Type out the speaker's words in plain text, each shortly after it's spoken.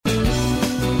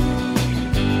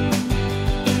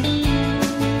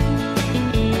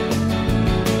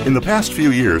In the past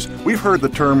few years, we've heard the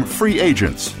term free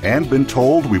agents and been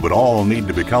told we would all need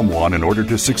to become one in order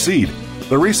to succeed.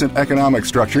 The recent economic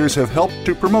structures have helped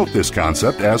to promote this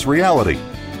concept as reality.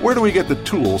 Where do we get the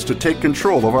tools to take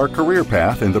control of our career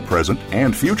path in the present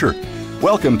and future?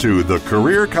 Welcome to The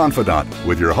Career Confidant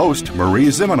with your host, Marie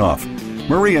Zimenoff.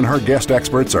 Marie and her guest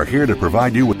experts are here to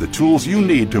provide you with the tools you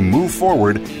need to move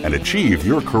forward and achieve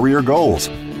your career goals.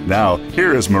 Now,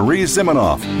 here is Marie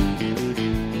Zimenoff.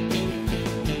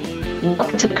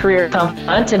 Welcome to the Career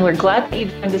Confidant, and we're glad that you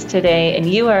joined us today,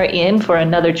 and you are in for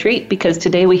another treat because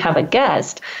today we have a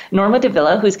guest, Norma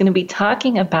Davila, who's going to be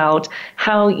talking about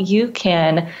how you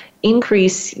can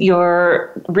increase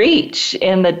your reach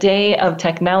in the day of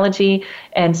technology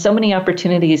and so many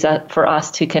opportunities for us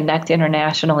to connect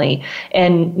internationally.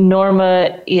 And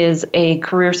Norma is a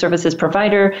career services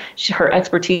provider. Her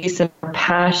expertise and her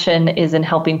passion is in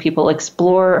helping people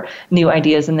explore new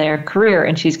ideas in their career,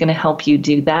 and she's going to help you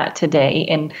do that today,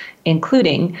 and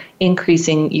including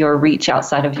increasing your reach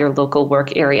outside of your local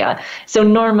work area. So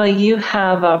Norma, you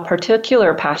have a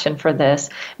particular passion for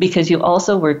this because you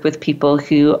also work with people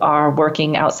who are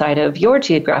working outside of your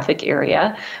geographic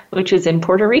area, which is in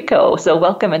Puerto Rico. So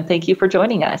welcome and thank you for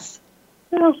joining us.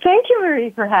 Well, thank you,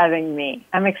 Marie, for having me.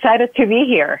 I'm excited to be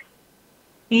here.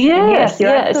 Yes,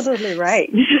 you're absolutely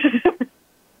right.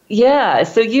 Yeah,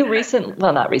 so you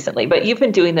not recently, but you've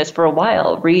been doing this for a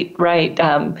while, right?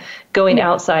 Going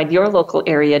outside your local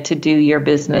area to do your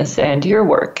business and your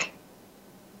work.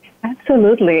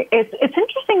 Absolutely. It's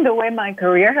interesting the way my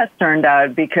career has turned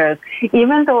out, because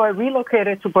even though I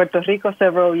relocated to Puerto Rico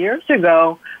several years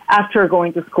ago, after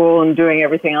going to school and doing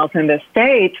everything else in the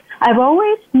States, I've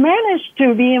always managed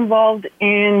to be involved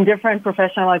in different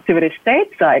professional activities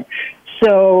stateside.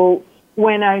 So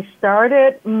when I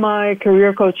started my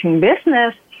career coaching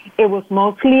business, it was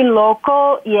mostly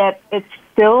local, yet it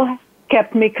still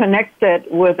kept me connected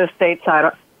with the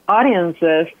stateside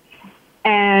audiences.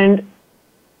 And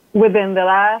within the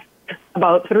last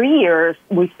about 3 years,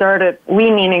 we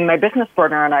meaning my business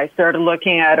partner and I, started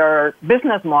looking at our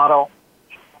business model.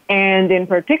 And in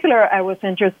particular, I was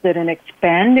interested in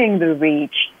expanding the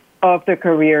reach of the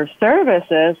career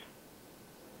services.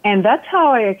 And that's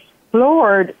how I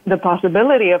explored the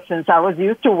possibility of, since I was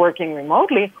used to working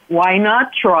remotely, why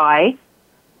not try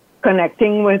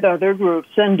connecting with other groups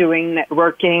and doing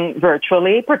networking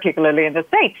virtually, particularly in the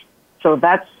States. So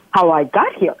that's how I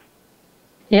got here.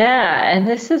 Yeah, and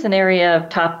this is an area of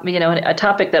a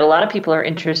topic that a lot of people are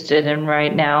interested in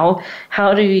right now.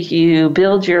 How do you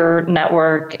build your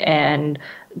network and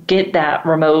get that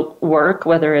remote work,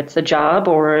 whether it's a job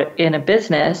or in a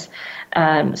business?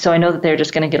 So I know that they're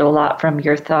just going to get a lot from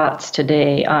your thoughts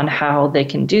today on how they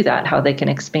can do that, how they can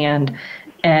expand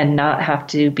and not have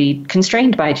to be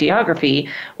constrained by geography,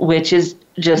 which is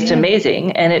just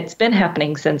amazing. And it's been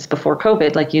happening since before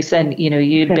COVID. Like you said,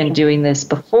 you'd been doing this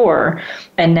before,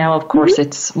 and now, of course,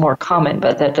 it's more common,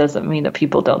 but that doesn't mean that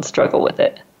people don't struggle with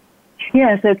it.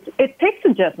 Yes, it takes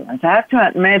adjustments. I have to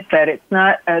admit that it's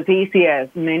not as easy as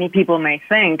many people may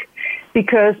think,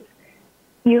 because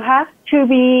you have to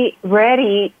be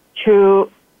ready to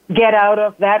get out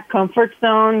of that comfort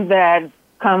zone that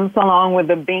comes along with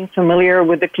the being familiar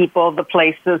with the people, the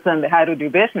places, and how to do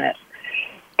business.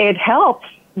 It helps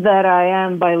that I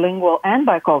am bilingual and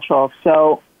bicultural.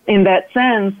 So in that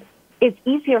sense, it's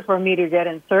easier for me to get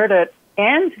inserted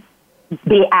and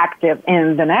be active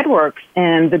in the networks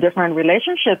and the different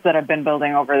relationships that I've been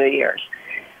building over the years.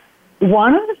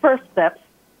 One of the first steps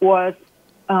was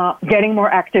getting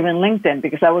more active in LinkedIn,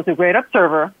 because I was a great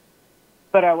observer,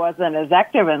 but I wasn't as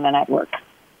active in the network.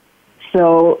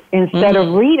 So instead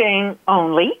of reading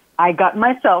only, I got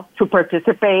myself to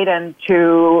participate and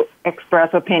to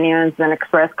express opinions and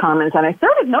express comments. And I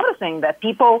started noticing that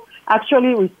people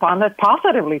actually responded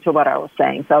positively to what I was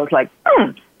saying. So I was like,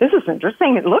 this is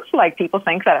interesting. It looks like people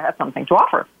think that I have something to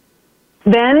offer.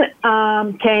 Then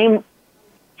came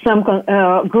some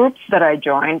groups that I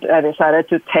joined. I decided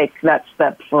to take that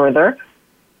step further.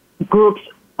 Groups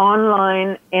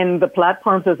online in the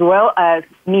platforms, as well as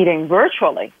meeting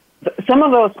virtually. Some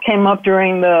of those came up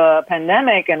during the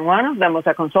pandemic, and one of them was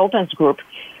a consultants group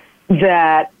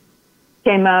that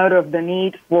came out of the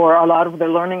need for a lot of the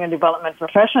learning and development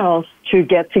professionals to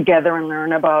get together and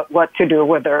learn about what to do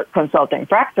with their consulting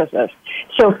practices.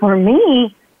 So for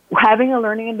me, having a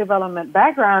learning and development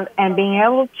background and being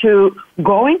able to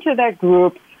go into that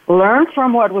group, learn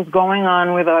from what was going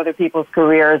on with other people's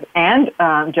careers and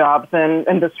jobs and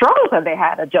the struggles that they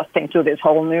had adjusting to this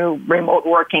whole new remote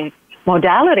working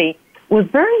modality was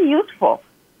very useful.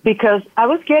 because I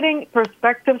was getting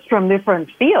perspectives from different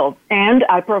fields, and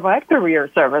I provide career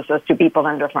services to people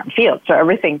in different fields. So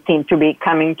everything seemed to be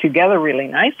coming together really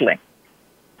nicely.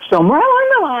 Somewhere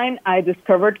along the line, I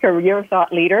discovered career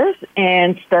thought leaders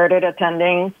and started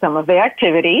attending some of the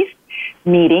activities,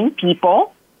 meeting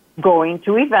people, going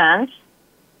to events,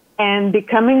 and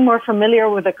becoming more familiar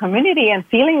with the community and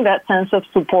feeling that sense of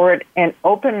support and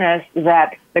openness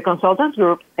that the consultants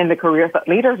group and the career thought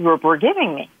leaders group were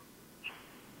giving me.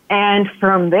 And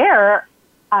from there,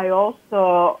 I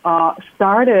also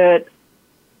started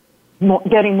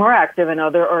getting more active in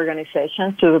other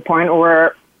organizations to the point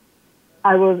where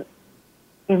I was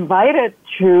invited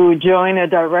to join a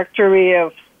directory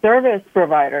of service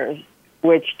providers,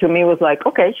 which to me was like,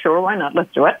 okay, sure, why not?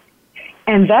 Let's do it.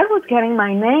 And that was getting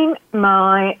my name,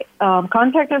 my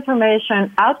contact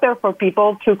information out there for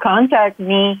people to contact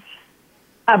me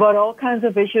about all kinds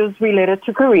of issues related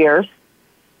to careers.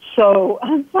 So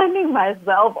I'm finding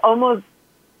myself almost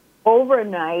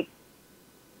overnight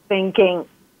thinking,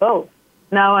 oh,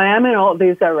 now I am in all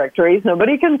these directories.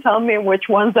 Nobody can tell me which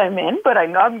ones I'm in, but I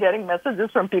know I'm getting messages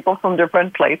from people from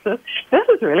different places. This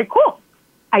is really cool.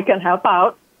 I can help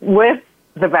out with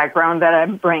the background that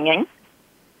I'm bringing.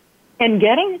 And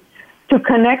getting to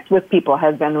connect with people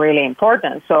has been really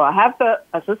important. So I have the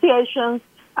associations,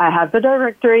 I have the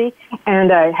directory,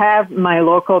 and I have my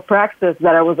local practice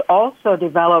that I was also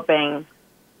developing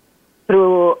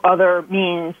through other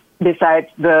means besides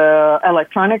the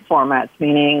electronic formats,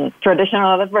 meaning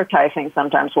traditional advertising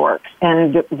sometimes works,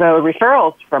 and the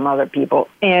referrals from other people.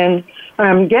 And what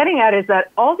I'm getting at is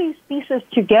that all these pieces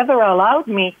together allowed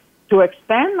me to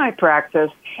expand my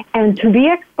practice and to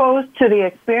be exposed to the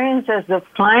experiences of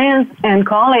clients and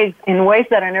colleagues in ways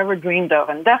that I never dreamed of.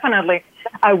 And definitely,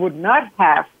 I would not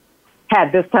have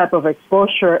had this type of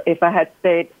exposure if I had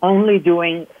stayed only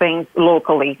doing things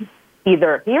locally,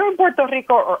 either here in Puerto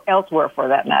Rico or elsewhere for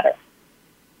that matter.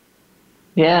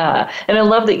 Yeah. And I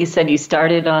love that you said you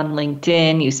started on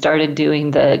LinkedIn, you started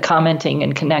doing the commenting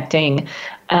and connecting.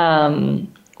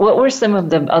 What were some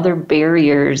of the other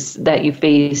barriers that you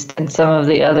faced and some of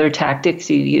the other tactics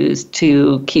you used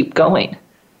to keep going?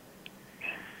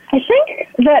 I think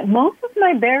that most of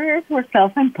my barriers were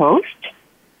self-imposed.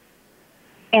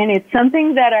 And it's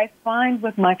something that I find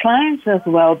with my clients as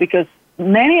well, because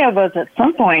many of us at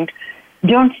some point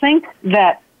don't think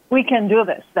that we can do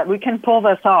this, that we can pull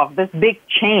this off, this big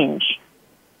change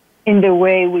in the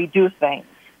way we do things.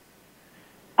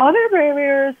 Other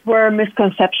barriers were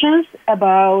misconceptions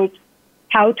about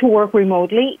how to work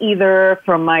remotely, either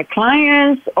from my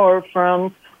clients or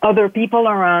from other people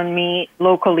around me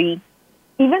locally,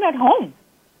 even at home.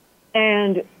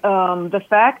 And the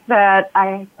fact that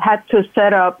I had to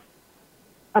set up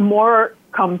a more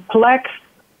complex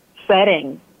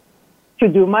setting to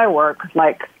do my work,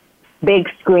 like big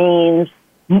screens,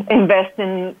 invest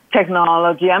in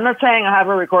technology. I'm not saying I have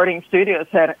a recording studio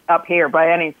set up here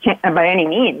by any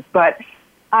means, but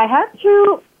I had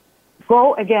to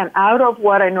go again out of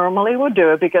what I normally would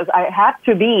do because I had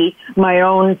to be my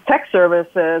own tech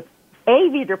services,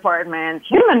 AV department,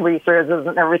 human resources,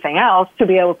 and everything else to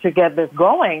be able to get this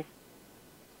going.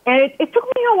 And it took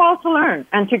me a while to learn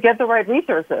and to get the right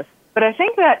resources. But I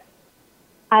think that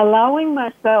allowing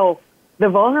myself the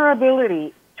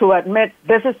vulnerability to admit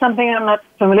this is something I'm not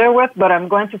familiar with, but I'm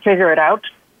going to figure it out,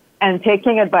 and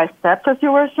taking it by steps, as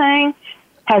you were saying,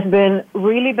 has been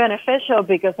really beneficial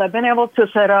because I've been able to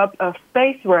set up a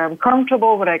space where I'm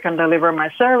comfortable, where I can deliver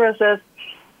my services,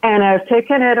 and I've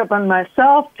taken it upon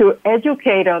myself to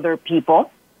educate other people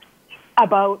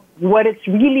about what it's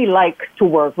really like to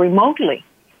work remotely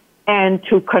and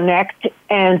to connect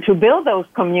and to build those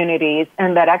communities,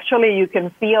 and that actually you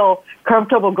can feel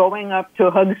comfortable going up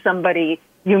to hug somebody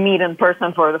you meet in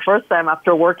person for the first time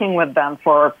after working with them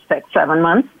for 6-7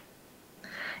 months.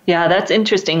 Yeah, that's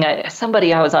interesting.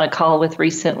 Somebody I was on a call with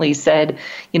recently said,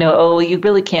 you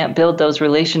really can't build those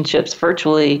relationships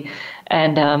virtually.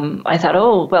 And I thought,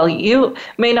 well, you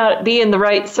may not be in the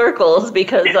right circles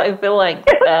because I feel like,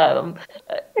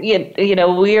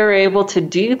 we are able to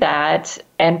do that.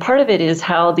 And part of it is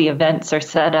how the events are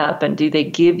set up and do they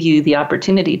give you the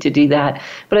opportunity to do that.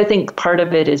 But I think part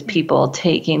of it is people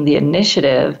taking the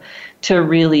initiative to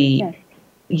really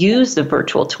use the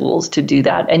virtual tools to do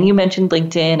that. And you mentioned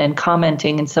LinkedIn and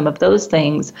commenting and some of those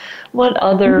things. What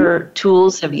other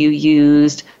tools have you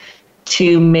used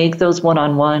to make those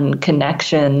one-on-one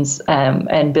connections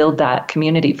and build that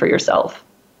community for yourself?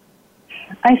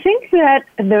 I think that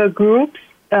the groups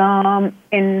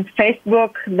in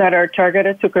Facebook that are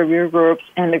targeted to career groups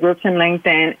and the groups in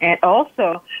LinkedIn, and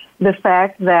also the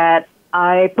fact that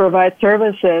I provide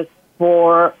services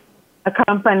for a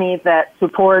company that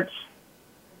supports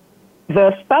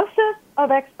the spouses of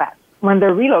expats when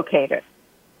they're relocated.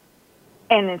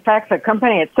 And in fact, the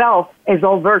company itself is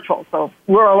all virtual, so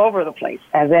we're all over the place,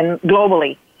 as in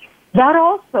globally. That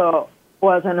also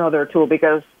was another tool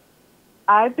because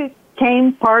I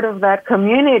became part of that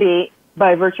community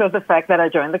by virtue of the fact that I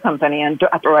joined the company and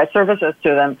I provide services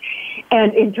to them.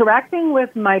 And interacting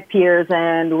with my peers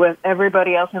and with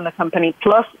everybody else in the company,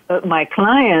 plus my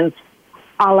clients,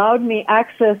 allowed me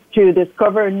access to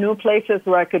discover new places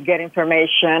where I could get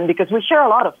information because we share a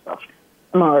lot of stuff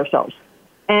among ourselves.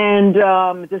 And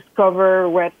discover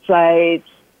websites.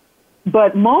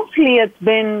 But mostly it's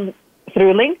been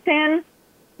through LinkedIn,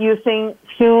 using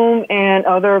Zoom and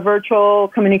other virtual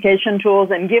communication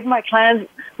tools, and give my clients,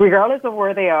 regardless of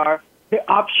where they are, the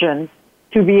option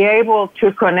to be able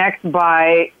to connect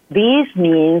by these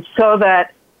means so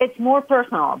that it's more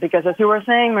personal. Because as you were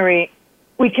saying, Marie,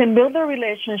 we can build the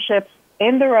relationships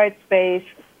in the right space,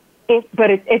 but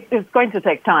it's going to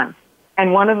take time.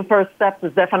 And one of the first steps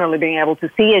is definitely being able to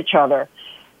see each other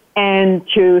and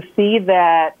to see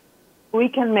that we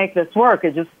can make this work.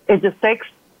 It just takes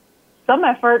some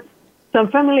effort, some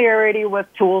familiarity with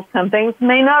tools. Some things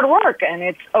may not work, and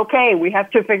it's okay. We have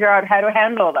to figure out how to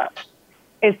handle that.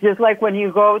 It's just like when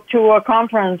you go to a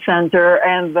conference center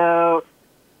and the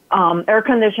air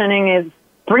conditioning is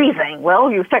freezing.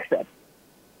 Well, you fix it.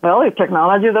 Well, if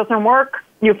technology doesn't work,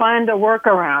 you find a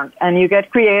workaround, and you get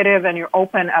creative, and you're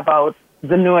open about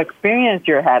the new experience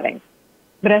you're having.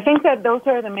 But I think that those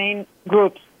are the main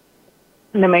groups,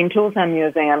 the main tools I'm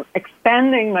using. I'm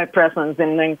expanding my presence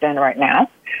in LinkedIn right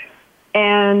now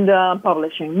and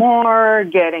publishing more,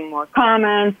 getting more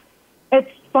comments. It's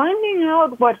finding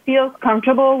out what feels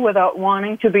comfortable without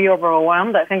wanting to be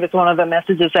overwhelmed. I think it's one of the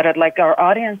messages that I'd like our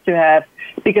audience to have,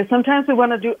 because sometimes we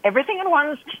want to do everything at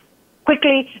once,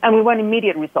 quickly, and we want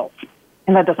immediate results,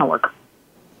 and that doesn't work.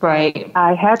 Right.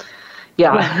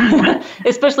 Yeah.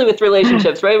 Especially with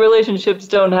relationships, right? Relationships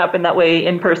don't happen that way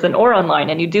in person or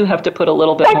online, and you do have to put a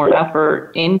little bit more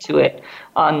effort into it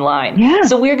online. Yeah.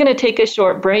 So we're going to take a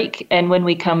short break, and when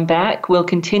we come back, we'll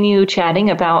continue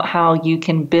chatting about how you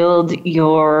can build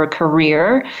your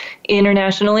career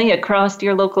internationally across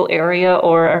your local area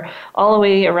or all the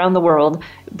way around the world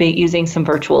by using some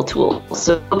virtual tools.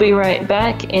 So we'll be right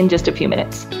back in just a few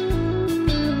minutes.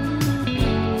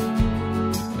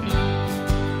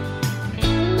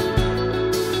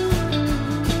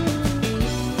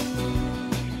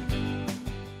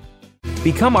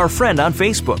 Become our friend on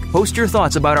Facebook. Post your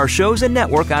thoughts about our shows and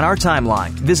network on our timeline.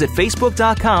 Visit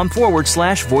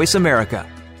facebook.com/Voice America.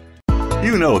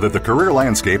 You know that the career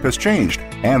landscape has changed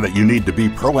and that you need to be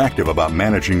proactive about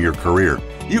managing your career.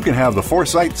 You can have the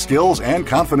foresight, skills, and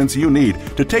confidence you need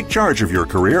to take charge of your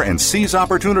career and seize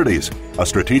opportunities. A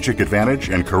strategic advantage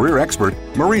and career expert,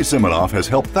 Marie Zimenoff has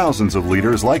helped thousands of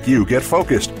leaders like you get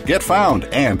focused, get found,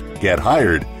 and get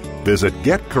hired. Visit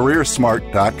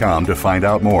getcareersmart.com to find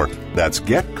out more. That's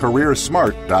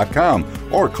getcareersmart.com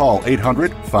or call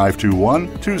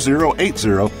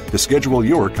 800-521-2080 to schedule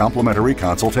your complimentary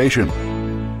consultation.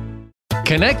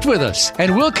 Connect with us,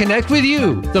 and we'll connect with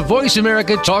you. The Voice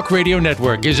America Talk Radio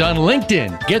Network is on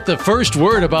LinkedIn. Get the first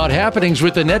word about happenings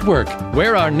with the network,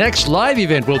 where our next live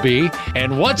event will be,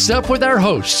 and what's up with our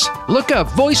hosts. Look up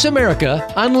Voice America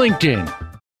on LinkedIn.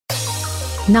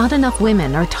 Not enough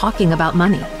women are talking about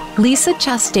money. Lisa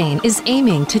Chastain is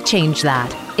aiming to change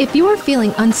that. If you are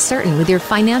feeling uncertain with your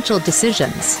financial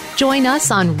decisions, join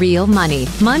us on Real Money,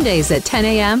 Mondays at 10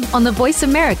 a.m. on the Voice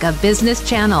America Business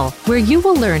Channel, where you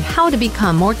will learn how to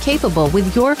become more capable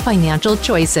with your financial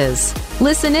choices.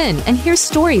 Listen in and hear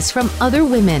stories from other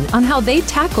women on how they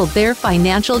tackled their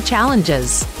financial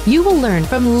challenges. You will learn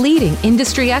from leading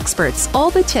industry experts all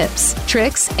the tips,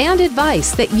 tricks, and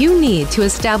advice that you need to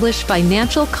establish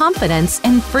financial confidence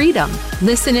and freedom.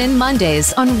 Listen in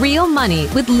Mondays on Real Money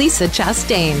with Lisa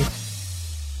Chastain.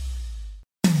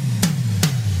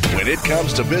 When it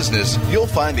comes to business, you'll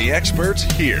find the experts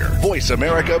here. Voice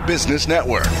America Business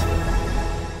Network.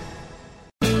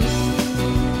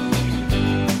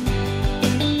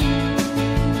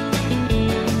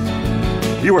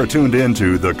 You are tuned in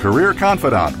to The Career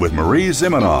Confidant with Marie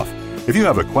Zimenoff. If you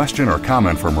have a question or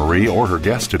comment for Marie or her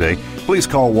guest today, please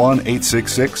call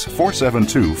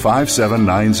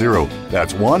 1-866-472-5790.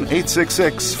 That's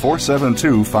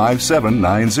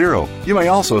 1-866-472-5790. You may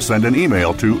also send an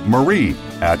email to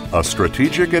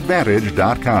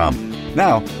marie@astrategicadvantage.com.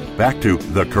 Now, back to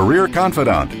The Career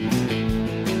Confidant.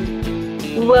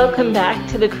 Welcome back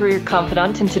to The Career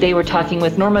Confidant, and today we're talking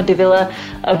with Norma Davila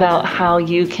about how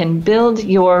you can build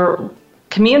your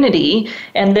community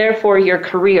and therefore your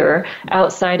career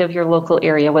outside of your local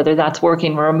area, whether that's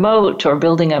working remote or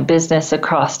building a business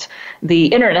across the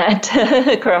internet,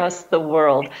 across the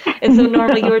world. And so,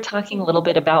 Norma, you were talking a little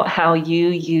bit about how you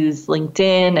use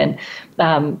LinkedIn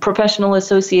and professional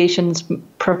associations,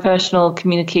 professional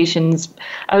communications.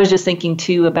 I was just thinking,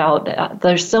 too, about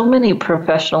there's so many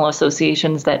professional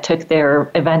associations that took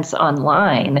their events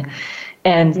online.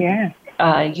 And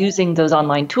using those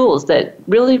online tools that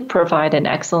really provide an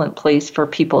excellent place for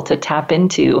people to tap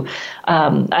into.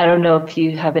 I don't know if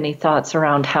you have any thoughts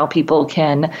around how people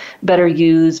can better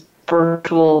use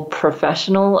virtual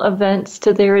professional events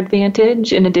to their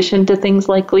advantage in addition to things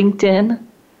like LinkedIn.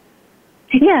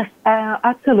 Yes,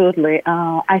 absolutely.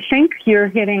 I think you're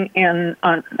hitting in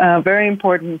on a very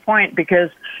important point because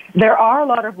there are a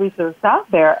lot of resources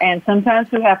out there, and sometimes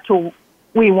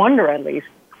we wonder at least,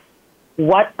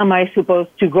 what am I supposed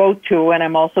to go to when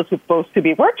I'm also supposed to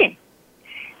be working?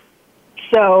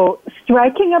 So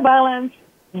striking a balance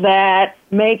that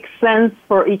makes sense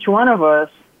for each one of us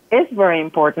is very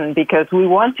important because we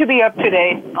want to be up to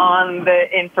date on the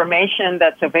information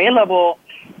that's available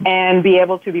and be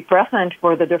able to be present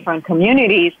for the different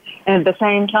communities. And at the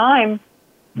same time,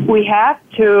 we have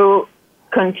to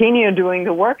continue doing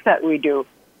the work that we do.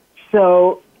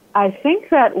 So I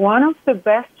think that one of the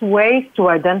best ways to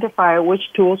identify which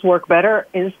tools work better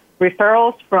is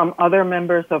referrals from other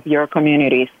members of your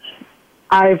communities.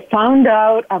 I've found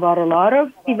out about a lot of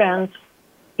events,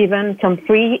 even some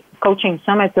free coaching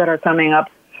summits that are coming up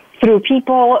through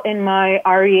people in my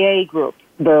REA group,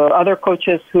 the other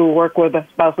coaches who work with the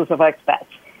spouses of expats.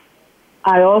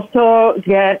 I also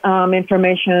get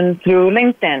information through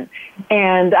LinkedIn.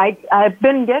 And I've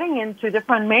been getting into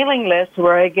different mailing lists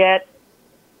where I get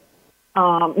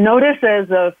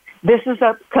notices of this is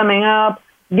coming up,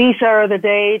 these are the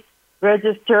dates,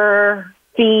 register,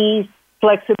 fees,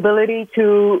 flexibility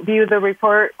to view the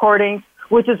recordings,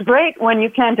 which is great when you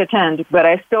can't attend, but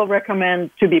I still recommend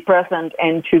to be present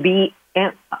and to be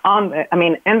in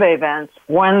the events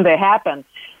when they happen.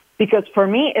 Because for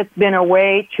me, it's been a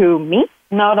way to meet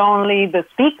not only the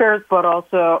speakers, but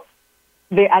also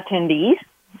the attendees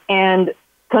and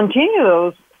continue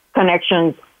those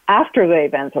connections after the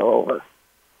events are over.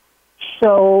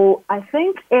 So I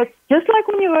think it's just like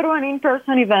when you go to an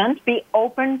in-person event, be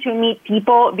open to meet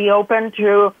people, be open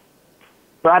to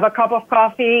grab a cup of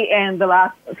coffee, and the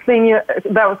last thing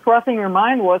that was crossing your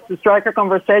mind was to strike a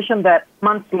conversation that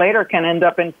months later can end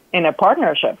up in a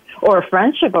partnership or a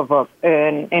friendship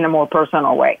in a more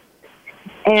personal way.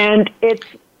 And it's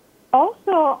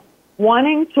also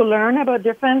wanting to learn about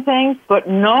different things, but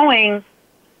knowing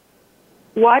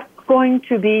what's going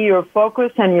to be your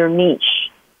focus and your niche.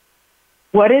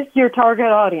 What is your target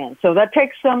audience? So that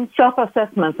takes some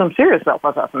self-assessment, some serious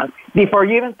self-assessment, before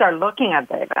you even start looking at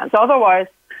the events. Otherwise,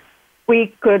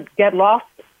 we could get lost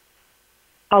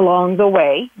along the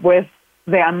way with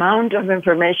the amount of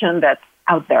information that's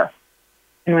out there.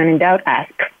 And when in doubt,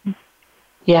 ask.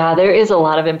 Yeah, there is a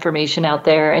lot of information out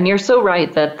there. And you're so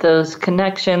right that those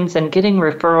connections and getting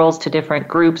referrals to different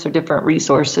groups or different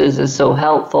resources is so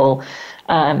helpful.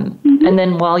 And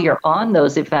then while you're on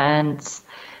those events,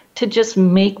 to just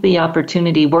make the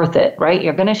opportunity worth it, right?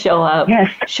 You're going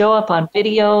to show up on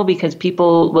video because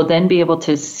people will then be able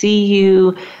to see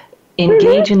you,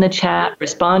 engage in the chat,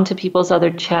 respond to people's other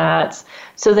chats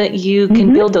so that you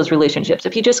can build those relationships.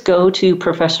 If you just go to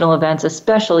professional events,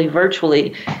 especially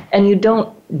virtually, and you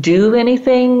don't do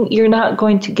anything, you're not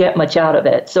going to get much out of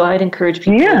it. So I'd encourage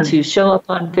people to show up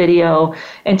on video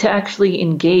and to actually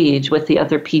engage with the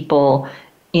other people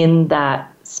in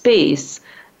that space,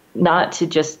 not to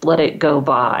just let it go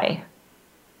by.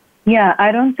 Yeah,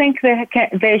 I don't think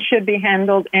they should be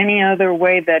handled any other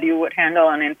way that you would handle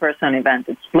an in-person event.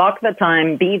 It's block the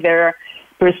time, be there,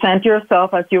 present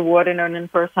yourself as you would in an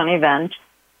in-person event,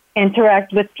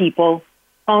 interact with people,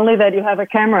 only that you have a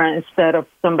camera instead of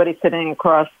somebody sitting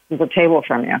across the table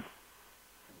from you.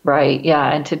 Right,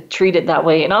 yeah, and to treat it that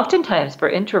way. And oftentimes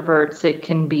for introverts, it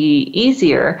can be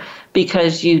easier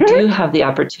because you do have the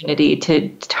opportunity to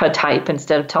type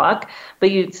instead of talk, but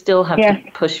you still have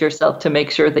to push yourself to make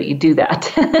sure that you do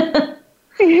that.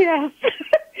 Yes,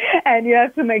 and you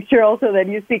have to make sure also that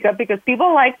you speak up because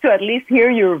people like to at least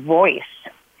hear your voice.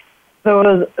 There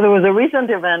was a recent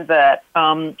event that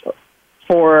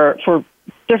for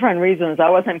different reasons, I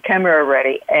wasn't camera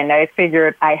ready, and I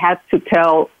figured I had to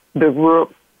tell the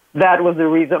group that was the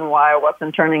reason why I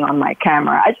wasn't turning on my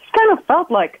camera. I just kind of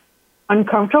felt like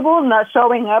uncomfortable not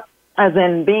showing up as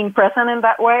in being present in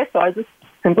that way, so I just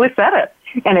simply said it.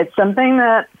 And it's something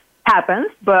that happens,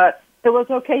 but it was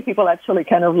okay. People actually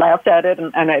kind of laughed at it,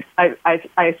 and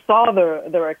I saw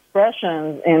their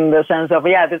expressions in the sense of,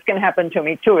 yeah, this can happen to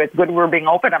me too. It's good we're being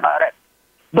open about it.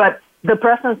 But the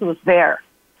presence was there.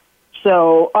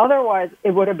 So otherwise,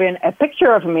 it would have been a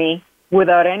picture of me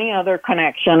without any other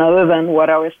connection other than what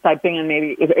I was typing and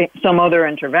maybe some other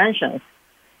interventions.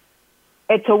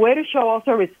 It's a way to show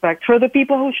also respect for the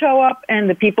people who show up and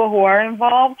the people who are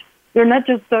involved. You're not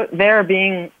just there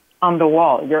being on the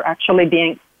wall. You're actually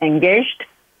being engaged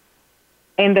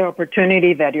in the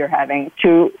opportunity that you're having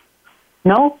to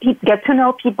get to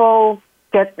know people,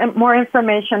 get more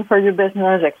information for your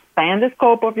business, expand the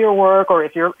scope of your work, or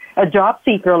if you're a job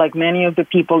seeker like many of the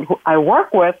people who I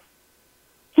work with,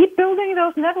 keep building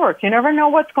those networks. You never know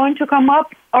what's going to come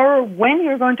up or when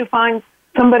you're going to find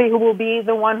somebody who will be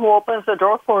the one who opens the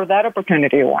door for that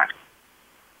opportunity you want.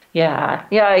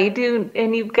 Yeah, you do.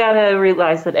 And you've got to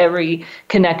realize that every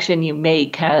connection you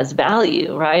make has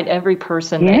value, right? Every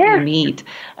person that you meet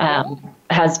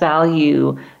has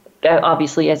value,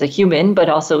 obviously as a human, but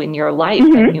also in your life.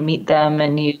 And you meet them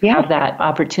and you have that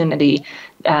opportunity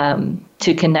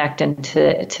to connect and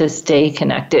to stay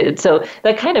connected. So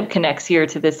that kind of connects here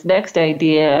to this next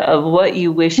idea of what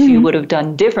you wish you would have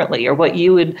done differently, or what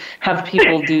you would have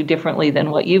people do differently than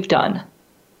what you've done.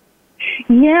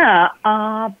 Yeah,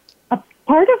 a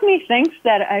part of me thinks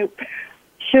that I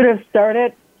should have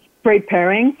started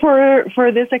preparing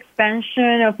for this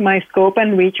expansion of my scope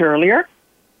and reach earlier,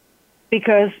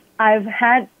 because I've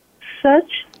had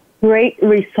such great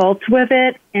results with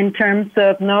it in terms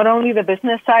of not only the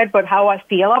business side, but how I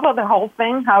feel about the whole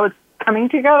thing, how it's coming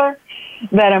together,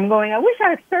 that I'm going, I wish I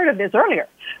had started this earlier.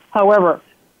 However,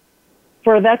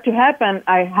 for that to happen,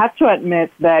 I have to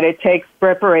admit that it takes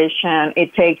preparation.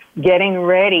 It takes getting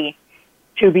ready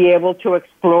to be able to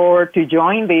explore, to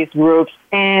join these groups.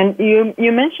 And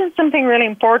you mentioned something really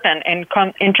important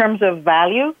in terms of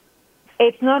value.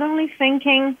 It's not only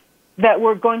thinking that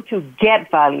we're going to get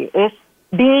value. It's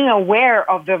being aware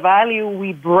of the value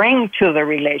we bring to the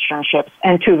relationships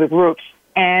and to the groups.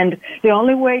 And the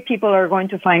only way people are going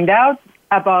to find out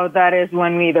about that is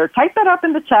when we either type that up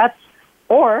in the chats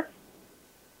or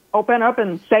open up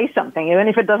and say something, even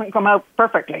if it doesn't come out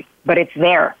perfectly, but it's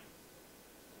there.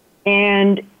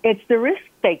 And it's the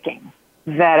risk-taking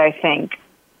that I think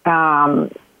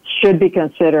should be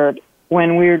considered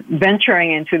when we're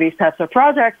venturing into these types of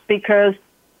projects, because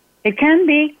it can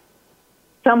be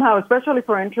somehow, especially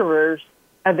for introverts,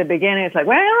 at the beginning, it's like,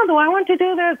 well, do I want to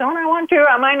do this? Don't I want to?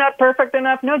 Am I not perfect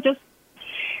enough? No, just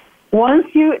once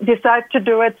you decide to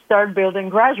do it, start building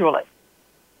gradually.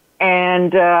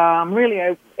 And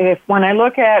really, when I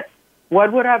look at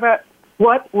what would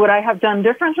I have done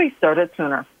differently, started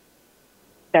sooner.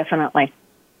 Definitely.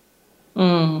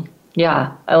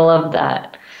 Yeah, I love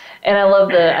that. And I love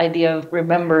the idea of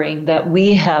remembering that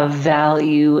we have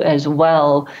value as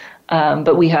well,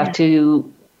 but we can't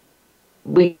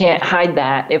hide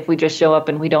that. If we just show up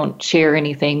and we don't share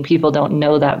anything, people don't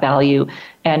know that value,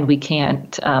 and we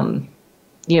can't,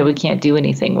 we can't do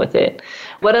anything with it.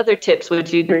 What other tips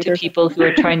would you give to people who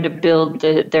are trying to build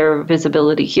their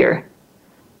visibility here?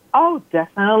 Oh,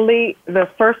 definitely. The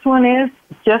first one is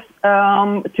just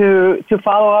to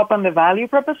follow up on the value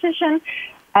proposition,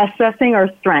 assessing our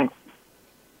strengths.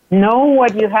 Know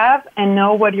what you have and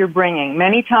know what you're bringing.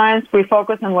 Many times we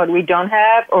focus on what we don't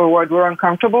have or what we're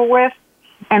uncomfortable with,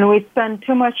 and we spend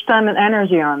too much time and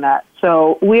energy on that.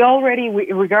 So we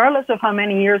regardless of how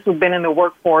many years we've been in the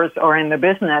workforce or in the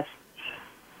business,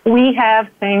 we have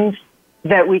things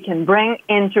that we can bring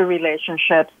into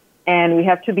relationships, and we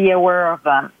have to be aware of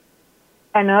them.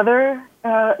 Another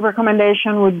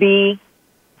recommendation would be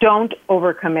don't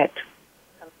overcommit.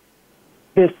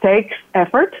 This takes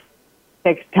effort,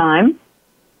 takes time,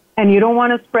 and you don't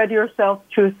want to spread yourself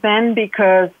too thin,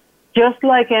 because just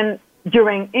like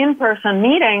during in-person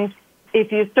meetings,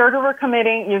 if you start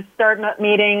overcommitting, you start not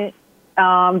meeting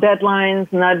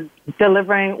deadlines, not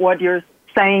delivering what you're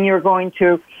saying you're going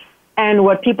to, and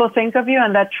what people think of you,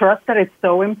 and that trust that is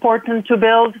so important to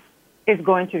build is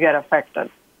going to get affected.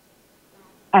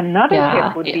 Another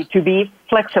tip would be to be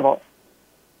flexible.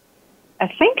 I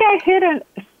think I hit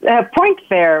a point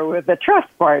there with the trust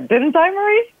part, didn't I,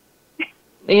 Marie?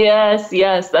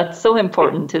 Yes, that's so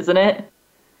important, isn't it?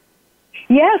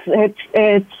 Yes,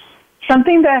 it's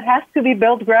something that has to be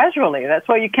built gradually. That's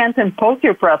why you can't impose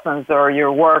your presence or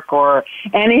your work or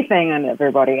anything on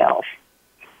everybody else.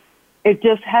 It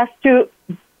just has to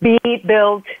be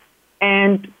built,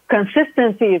 and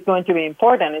consistency is going to be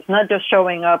important. It's not just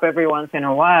showing up every once in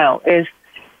a while. It's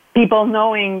people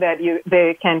knowing that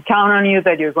they can count on you,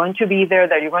 that you're going to be there,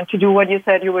 that you're going to do what you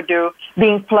said you would do,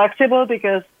 being flexible,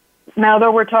 because now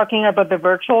that we're talking about the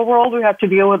virtual world, we have to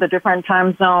deal with the different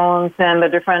time zones and the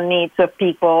different needs of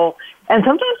people. And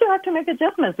sometimes you have to make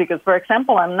adjustments because, for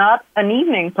example, I'm not an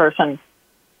evening person.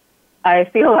 I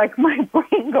feel like my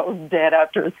brain goes dead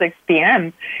after 6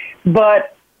 p.m.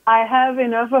 But I have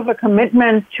enough of a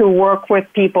commitment to work with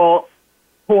people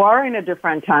who are in a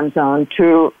different time zone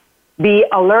to be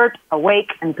alert,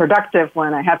 awake, and productive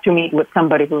when I have to meet with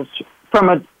somebody who's from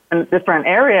a different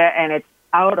area and it's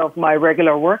out of my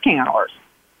regular working hours.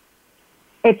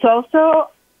 It's also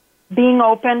being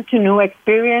open to new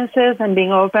experiences and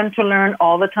being open to learn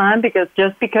all the time, because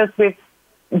just because we've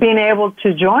been able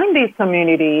to join these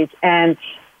communities and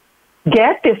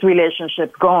get this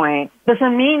relationship going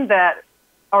doesn't mean that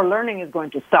our learning is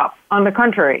going to stop. On the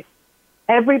contrary,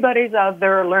 everybody's out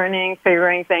there learning,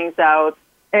 figuring things out.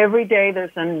 Every day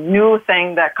there's a new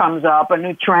thing that comes up, a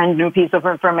new trend, new piece of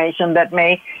information that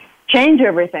may change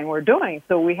everything we're doing.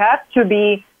 So we have to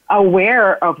be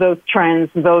aware of those trends,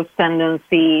 those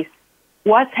tendencies,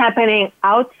 what's happening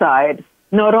outside,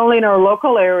 not only in our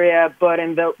local area, but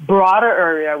in the broader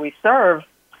area we serve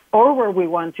or where we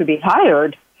want to be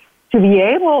hired, to be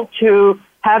able to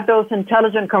have those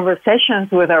intelligent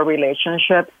conversations with our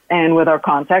relationships and with our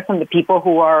contacts and the people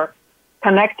who are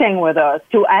connecting with us,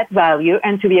 to add value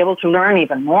and to be able to learn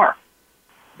even more.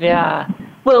 Yeah.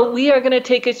 Well, we are going to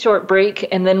take a short break,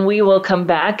 and then we will come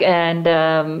back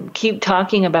and keep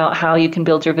talking about how you can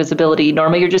build your visibility.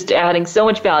 Norma, you're just adding so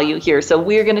much value here. So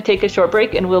we're going to take a short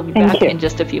break, and we'll be back in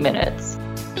just a few minutes.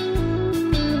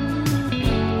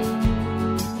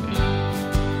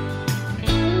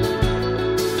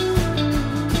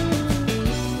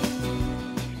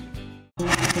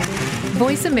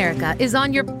 Voice America is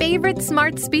on your favorite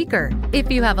smart speaker.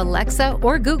 If you have Alexa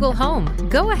or Google Home,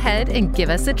 go ahead and give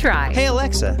us a try. Hey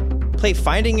Alexa, play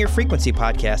Finding Your Frequency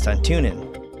podcast on TuneIn.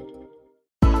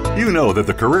 You know that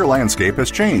the career landscape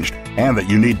has changed and that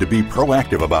you need to be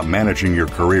proactive about managing your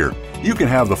career. You can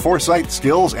have the foresight,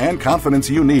 skills, and confidence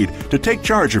you need to take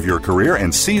charge of your career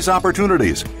and seize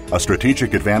opportunities. A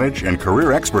strategic advantage and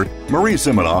career expert, Marie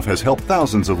Zimenoff has helped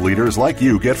thousands of leaders like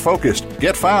you get focused,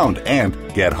 get found, and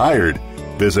get hired.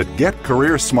 Visit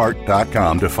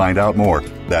getcareersmart.com to find out more.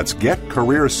 That's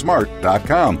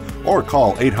getcareersmart.com or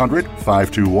call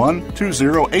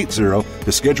 800-521-2080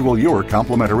 to schedule your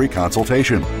complimentary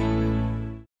consultation.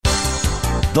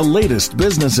 The latest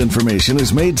business information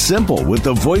is made simple with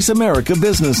the Voice America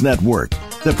Business Network.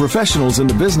 The professionals in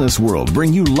the business world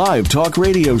bring you live talk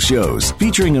radio shows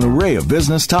featuring an array of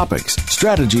business topics,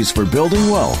 strategies for building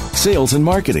wealth, sales and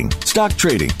marketing, stock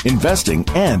trading, investing,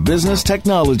 and business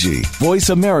technology. Voice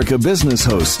America Business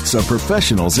hosts are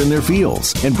professionals in their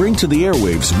fields and bring to the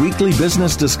airwaves weekly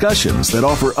business discussions that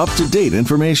offer up-to-date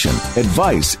information,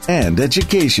 advice, and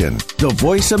education. The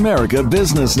Voice America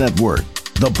Business Network.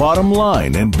 The bottom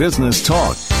line in business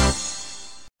talk.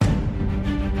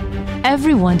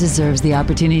 Everyone deserves the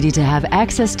opportunity to have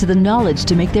access to the knowledge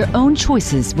to make their own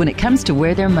choices when it comes to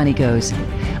where their money goes.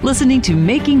 Listening to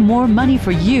Making More Money for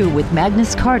You with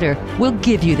Magnus Carter will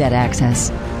give you that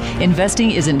access. Investing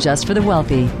isn't just for the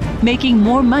wealthy. Making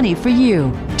More Money for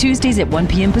You. Tuesdays at 1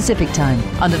 p.m. Pacific Time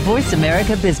on the Voice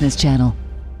America Business Channel.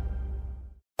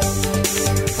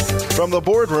 From the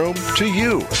boardroom to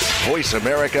you, Voice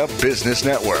America Business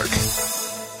Network.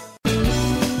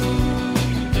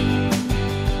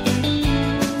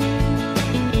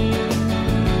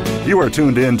 You are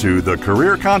tuned in to The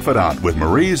Career Confidant with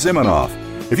Marie Zimenoff.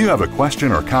 If you have a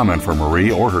question or comment for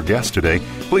Marie or her guest today,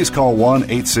 please call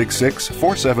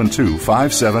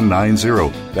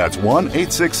 1-866-472-5790. That's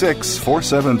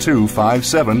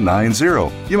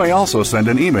 1-866-472-5790. You may also send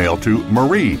an email to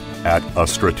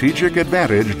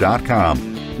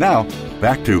marie@astrategicadvantage.com. Now,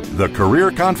 back to The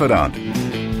Career Confidant.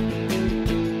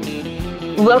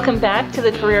 Welcome back to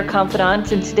the Career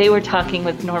Confidant, and today we're talking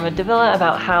with Norma Davila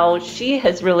about how she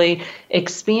has really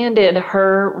expanded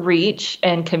her reach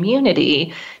and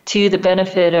community to the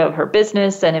benefit of her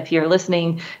business. And if you're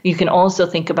listening, you can also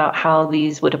think about how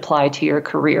these would apply to your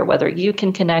career, whether you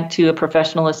can connect to a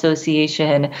professional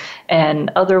association and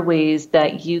other ways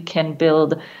that you can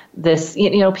build this.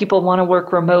 You know, people want to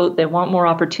work remote, they want more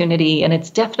opportunity, and it's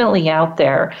definitely out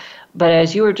there. But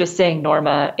as you were just saying,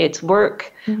 Norma, it's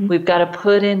work. Mm-hmm. We've got to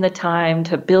put in the time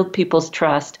to build people's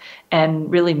trust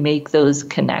and really make those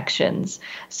connections.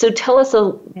 So tell us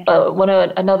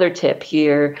another tip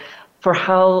here for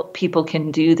how people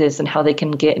can do this and how they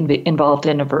can get involved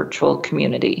in a virtual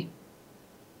community.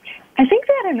 I think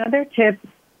that another tip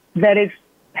that has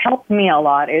helped me a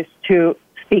lot is to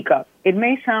speak up. It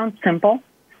may sound simple,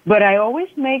 but I always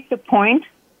make the point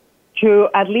to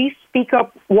at least speak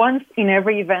up once in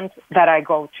every event that I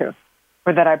go to.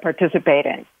 or that I participate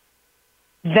in.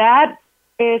 That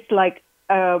is like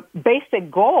a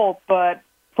basic goal, but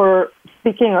for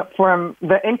speaking from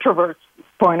the introvert's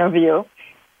point of view,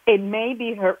 it may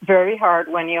be very hard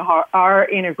when you are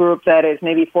in a group that is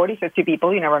maybe 40, 50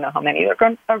 people. You never know how many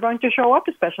are going to show up,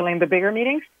 especially in the bigger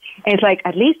meetings. And it's like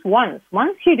at least once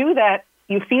you do that,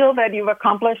 you feel that you've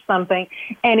accomplished something,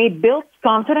 and it builds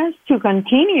confidence to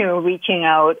continue reaching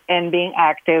out and being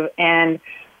active and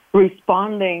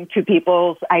responding to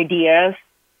people's ideas.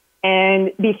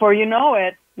 And before you know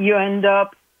it, you end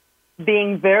up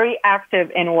being very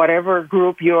active in whatever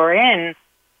group you're in,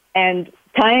 and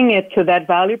tying it to that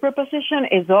value proposition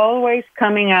is always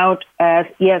coming out as,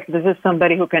 yes, this is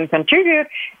somebody who can contribute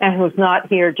and who's not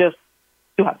here just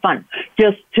to have fun,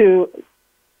 just to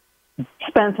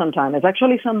spend some time. It's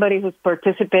actually somebody who's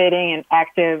participating and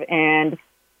active and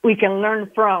we can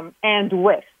learn from and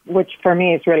with, which for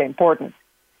me is really important.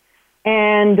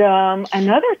 And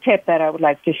another tip that I would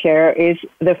like to share is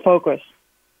the focus.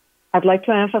 I'd like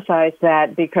to emphasize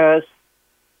that because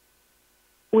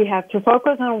we have to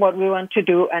focus on what we want to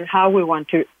do and how we want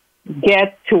to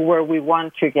get to where we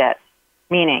want to get.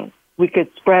 Meaning, we could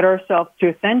spread ourselves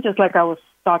too thin, just like I was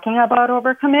talking about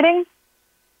overcommitting.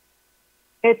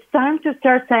 It's time to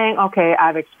start saying, okay,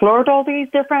 I've explored all these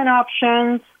different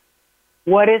options.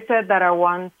 What is it that I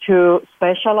want to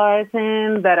specialize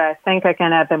in, that I think I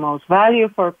can add the most value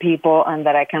for people and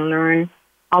that I can learn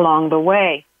along the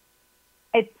way?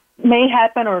 It may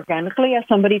happen organically, as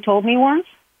somebody told me once,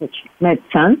 which made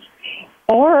sense,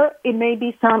 or it may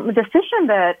be some decision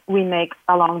that we make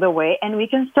along the way, and we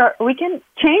can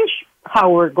change how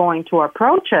we're going to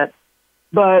approach it.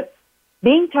 But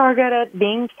being targeted,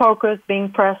 being focused,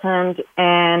 being present,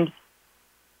 and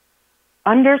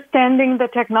understanding the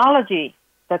technology,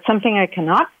 that's something I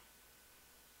cannot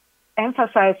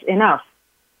emphasize enough.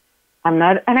 I'm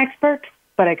not an expert,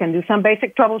 but I can do some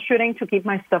basic troubleshooting to keep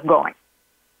my stuff going.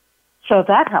 So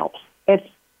that helps. It's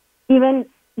even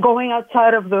going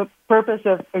outside of the purpose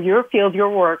of your field, your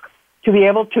work, to be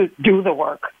able to do the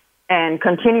work and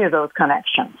continue those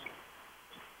connections.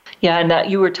 Yeah,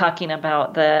 and you were talking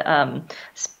about the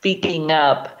speaking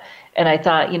up, and I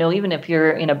thought, even if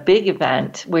you're in a big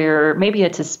event where maybe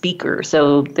it's a speaker,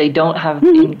 so they don't have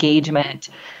engagement,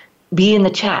 be in the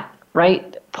chat,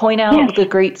 right? Point out the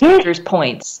great speaker's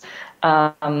points.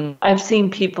 I've seen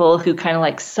people who kind of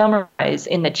like summarize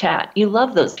in the chat. You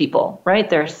love those people, right?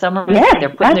 They're summarizing, they're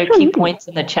putting their key points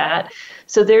in the chat.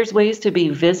 So there's ways to be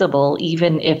visible,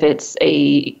 even if it's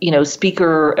a,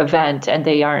 speaker event and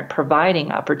they aren't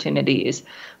providing opportunities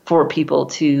for people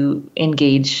to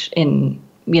engage in,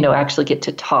 actually get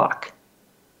to talk.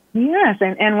 Yes.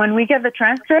 And when we get the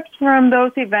transcripts from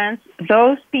those events,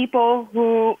 those people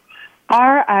who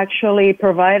are actually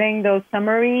providing those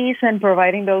summaries and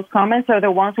providing those comments are the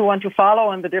ones who want to follow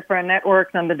on the different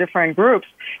networks and the different groups.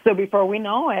 So before we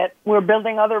know it, we're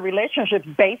building other relationships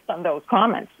based on those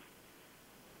comments.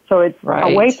 So it's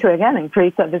a way to, again,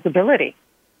 increase that visibility.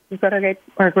 You've got a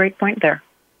great point there.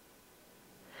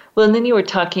 Well, and then you were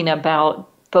talking about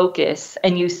focus,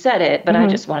 and you said it, but I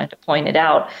just wanted to point it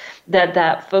out,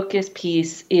 that focus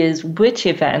piece is which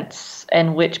events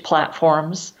and which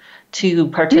platforms to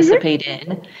participate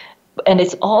in. And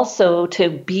it's also to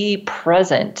be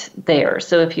present there.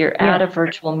 So if you're at a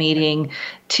virtual meeting,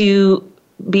 to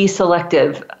be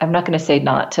selective. I'm not going to say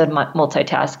not to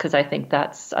multitask because I think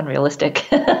that's unrealistic,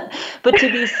 but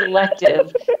to be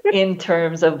selective in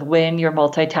terms of when you're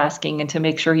multitasking and to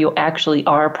make sure you actually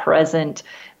are present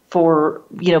for,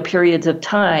 periods of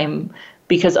time,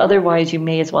 because otherwise you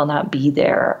may as well not be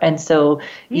there. And so,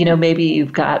 maybe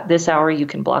you've got this hour you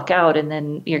can block out, and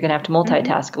then you're going to have to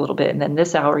multitask a little bit, and then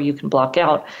this hour you can block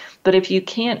out. But if you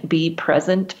can't be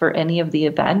present for any of the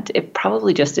event, it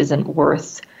probably just isn't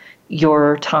worth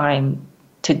your time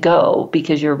to go,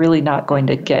 because you're really not going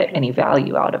to get any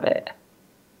value out of it.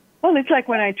 Well, it's like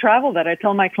when I travel that I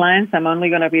tell my clients I'm only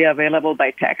going to be available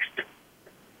by text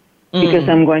because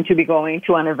I'm going to be going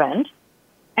to an event.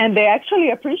 And they actually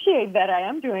appreciate that I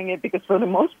am doing it, because for the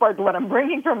most part, what I'm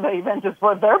bringing from the event is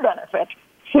for their benefit.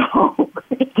 So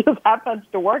it just happens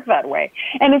to work that way.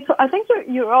 And I think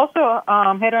you also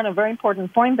hit on a very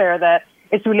important point there, that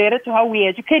it's related to how we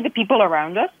educate the people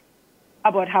around us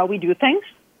about how we do things.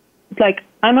 It's like,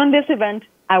 I'm on this event.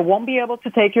 I won't be able to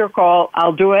take your call.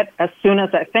 I'll do it as soon as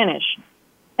I finish.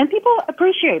 And people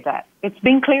appreciate that. It's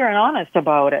being clear and honest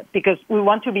about it, because we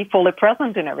want to be fully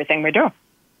present in everything we do.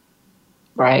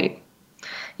 Right.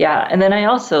 Yeah. And then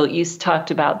you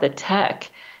talked about the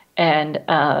tech, And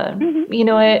you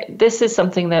know what? This is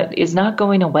something that is not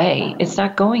going away. It's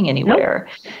not going anywhere.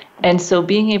 Nope. And so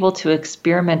being able to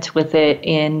experiment with it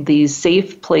in these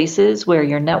safe places where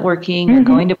you're networking, you're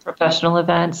going to professional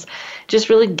events, just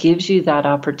really gives you that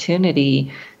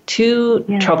opportunity to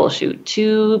troubleshoot,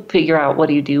 to figure out what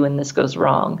do you do when this goes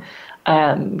wrong.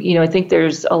 You know, I think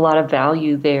there's a lot of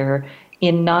value there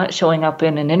in not showing up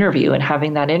in an interview and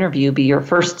having that interview be your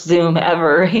first Zoom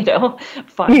ever, you know,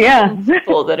 find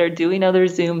people that are doing other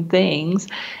Zoom things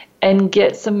and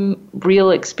get some real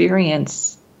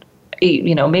experience,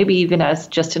 you know, maybe even as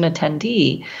just an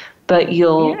attendee, but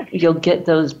you'll get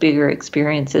those bigger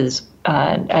experiences.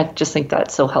 I just think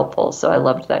that's so helpful. So I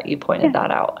loved that you pointed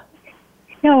that out.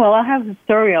 Yeah, well, I have a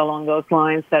story along those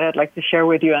lines that I'd like to share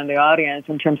with you and the audience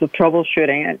in terms of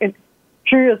troubleshooting.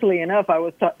 Curiously enough, I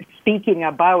was speaking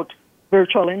about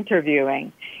virtual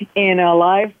interviewing in a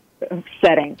live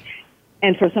setting.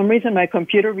 And for some reason, my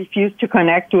computer refused to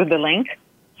connect with the link.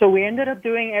 So we ended up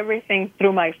doing everything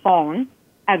through my phone.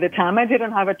 At the time, I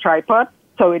didn't have a tripod,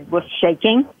 so it was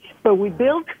shaking. But we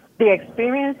built the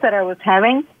experience that I was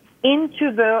having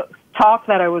into the talk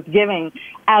that I was giving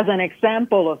as an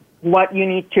example of what you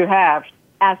need to have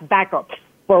as backups.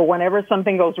 For whenever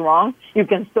something goes wrong, you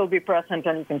can still be present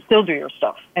and you can still do your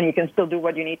stuff and you can still do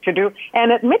what you need to do and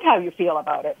admit how you feel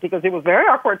about it, because it was very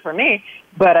awkward for me,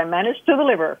 but I managed to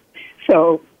deliver.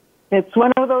 So it's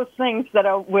one of those things that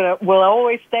will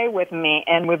always stay with me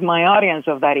and with my audience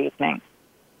of that evening.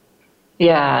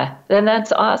 Yeah, and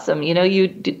that's awesome. You know,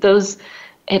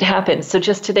 it happens. So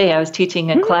just today I was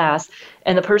teaching a class,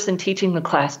 and the person teaching the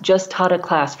class just taught a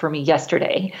class for me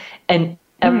yesterday, and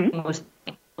everyone was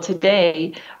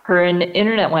today, her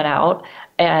internet went out,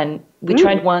 and we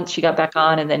tried once, she got back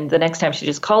on, and then the next time she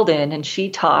just called in and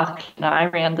she talked, and I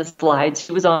ran the slides.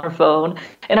 She was on her phone,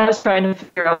 and I was trying to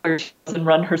figure out where she was and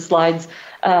run her slides.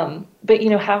 But, you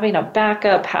know, having a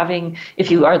backup, if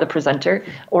you are the presenter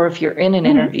or if you're in an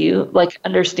interview, like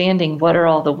understanding what are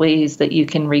all the ways that you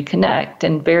can reconnect,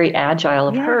 and very agile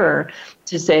of her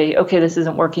to say, okay, this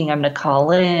isn't working, I'm going to call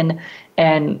in,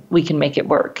 and we can make it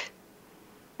work.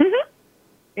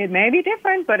 It may be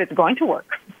different, but it's going to work.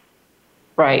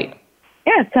 Right.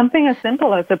 Yeah, it's something as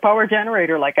simple as a power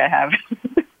generator like I have.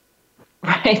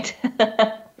 Right.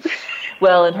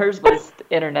 Well, and hers was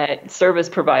internet service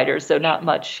provider, so not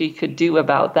much she could do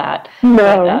about that.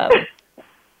 No. But,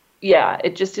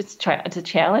 it's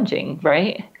challenging,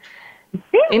 right?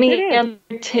 Yeah, Any other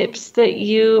tips that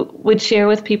you would share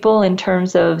with people in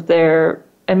terms of their,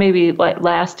 and maybe like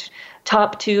last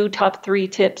top 2, top 3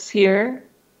 tips here?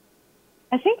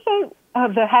 I think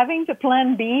the having the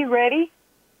plan B ready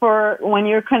for when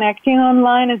you're connecting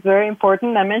online is very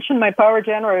important. I mentioned my power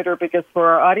generator because for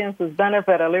our audience's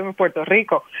benefit, I live in Puerto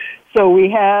Rico. So we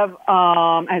have,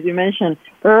 as you mentioned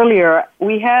earlier,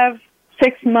 we have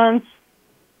 6 months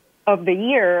of the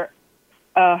year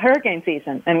hurricane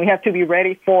season, and we have to be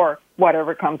ready for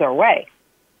whatever comes our way.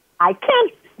 I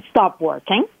can't stop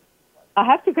working. I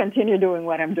have to continue doing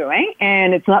what I'm doing,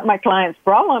 and it's not my client's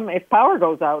problem if power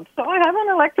goes out. So I have an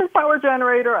electric power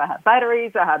generator, I have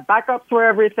batteries, I have backups for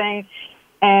everything,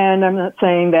 and I'm not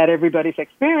saying that everybody's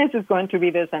experience is going to be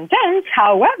this intense.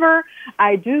 However,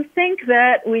 I do think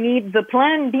that we need the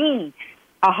plan B,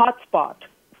 a hotspot,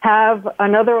 have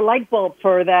another light bulb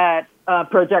for that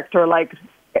projector like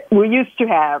we used to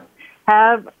have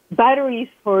batteries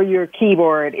for your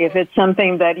keyboard if it's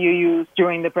something that you use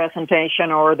during the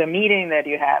presentation or the meeting that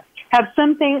you have. Have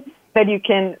something that you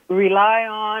can rely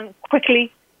on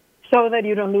quickly so that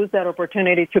you don't lose that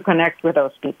opportunity to connect with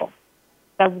those people.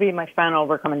 That would be my final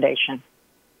recommendation.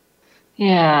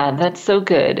 Yeah, that's so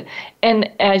good. And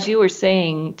as you were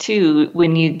saying, too,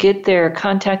 when you get their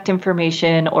contact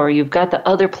information or you've got the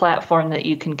other platform that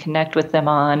you can connect with them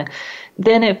on,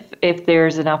 then if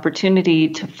there's an opportunity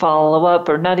to follow up,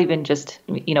 or not even just,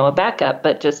 you know, a backup,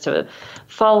 but just to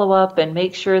follow up and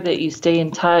make sure that you stay in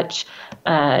touch,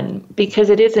 because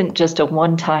it isn't just a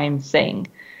one-time thing.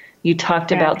 You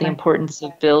talked about the importance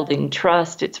of building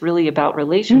trust. It's really about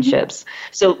relationships.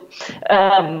 So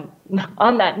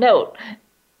on that note,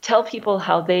 tell people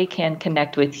how they can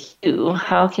connect with you.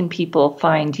 How can people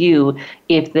find you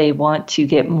if they want to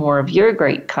get more of your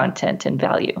great content and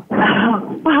value?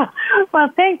 Well,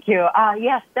 thank you.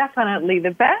 Yes, definitely.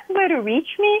 The best way to reach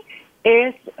me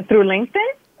is through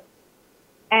LinkedIn.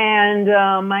 And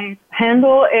my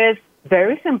handle is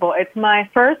very simple. It's my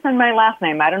first and my last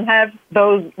name. I don't have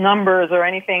those numbers or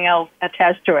anything else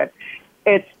attached to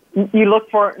it. You look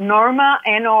for Norma,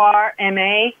 Norma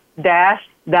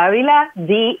 -Davila,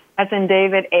 D as in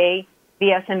David, A,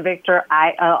 V as in Victor,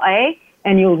 ILA.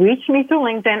 and you'll reach me through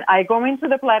LinkedIn. I go into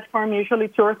the platform usually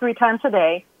 2 or 3 times a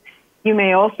day. You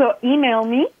may also email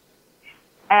me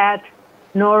at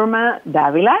Norma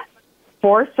Davila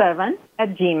 47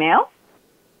 at Gmail,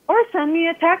 or send me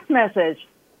a text message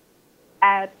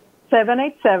at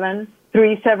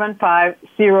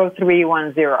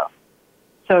 787-375-0310.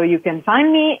 So you can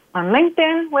find me on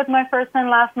LinkedIn with my first and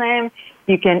last name.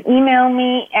 You can email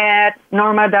me at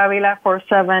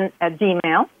normadavila47 at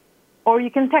Gmail, or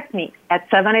you can text me at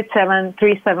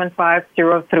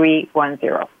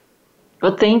 787-375-0310.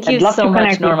 Well, thank you so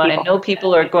much, Norma. I know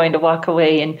people are going to walk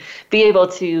away and be able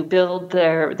to build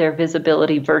their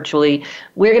visibility virtually.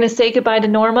 We're going to say goodbye to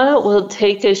Norma. We'll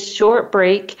take a short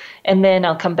break, and then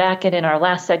I'll come back in our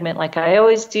last segment like I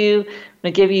always do. I'm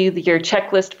going to give you your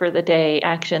checklist for the day,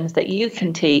 actions that you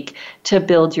can take to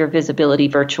build your visibility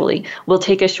virtually. We'll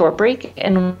take a short break,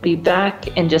 and we'll be back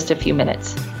in just a few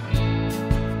minutes.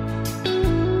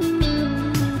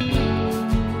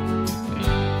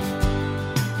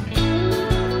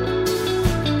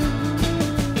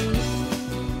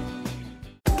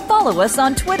 Follow us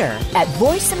on Twitter at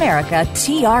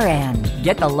VoiceAmericaTRN.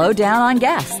 Get the lowdown on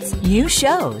guests, new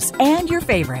shows, and your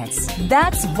favorites.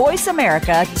 That's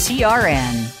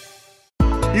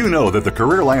VoiceAmericaTRN. You know that the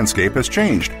career landscape has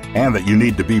changed and that you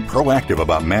need to be proactive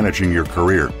about managing your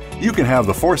career. You can have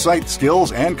the foresight,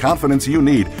 skills, and confidence you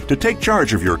need to take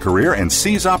charge of your career and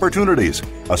seize opportunities.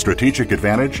 A strategic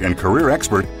advantage and career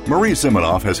expert, Marie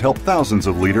Zimenoff has helped thousands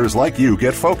of leaders like you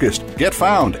get focused, get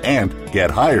found, and get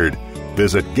hired.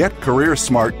 Visit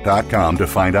getcareersmart.com to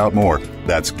find out more.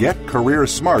 That's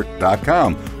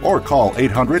getcareersmart.com, or call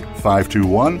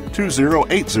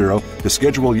 800-521-2080 to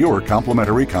schedule your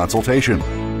complimentary consultation.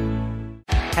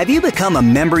 Have you become a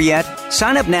member yet?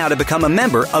 Sign up now to become a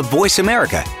member of Voice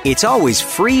America. It's always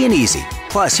free and easy.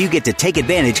 Plus, you get to take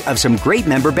advantage of some great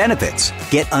member benefits.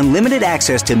 Get unlimited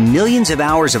access to millions of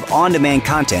hours of on-demand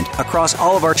content across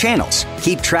all of our channels.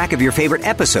 Keep track of your favorite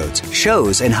episodes,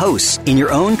 shows, and hosts in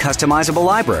your own customizable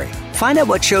library. Find out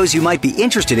what shows you might be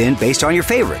interested in based on your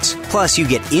favorites. Plus, you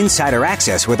get insider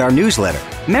access with our newsletter.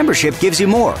 Membership gives you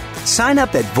more. Sign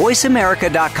up at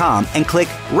voiceamerica.com and click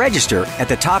Register at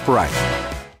the top right.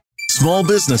 Small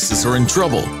businesses are in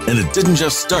trouble, and it didn't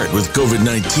just start with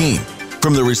COVID-19.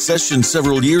 From the recession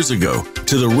several years ago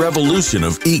to the revolution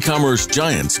of e-commerce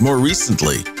giants more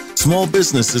recently, small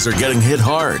businesses are getting hit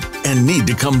hard and need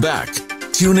to come back.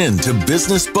 Tune in to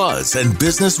Business Buzz and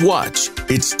Business Watch.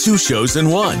 It's 2 shows in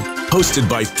one, hosted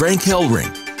by Frank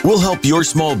Hellring. We'll help your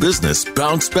small business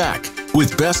bounce back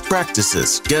with best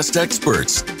practices, guest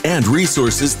experts, and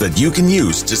resources that you can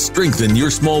use to strengthen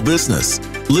your small business.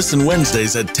 Listen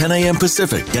Wednesdays at 10 a.m.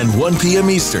 Pacific and 1 p.m.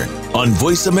 Eastern on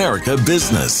Voice America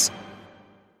Business.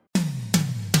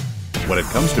 When it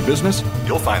comes to business,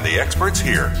 you'll find the experts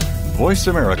here. Voice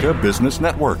America Business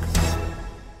Network.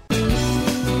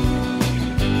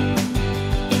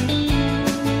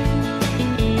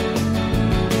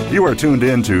 You are tuned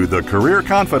in to The Career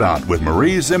Confidant with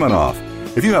Marie Zimenoff.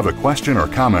 If you have a question or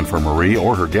comment for Marie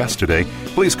or her guest today,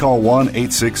 please call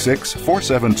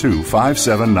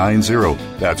 1-866-472-5790.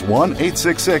 That's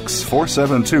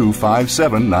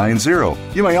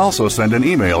 1-866-472-5790. You may also send an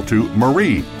email to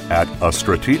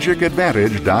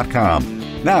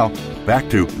marie@astrategicadvantage.com. Now, back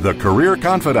to The Career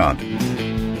Confidant.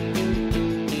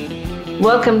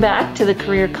 Welcome back to The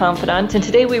Career Confidant, and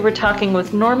today we were talking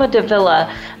with Norma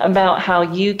Davila about how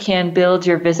you can build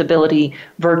your visibility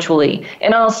virtually.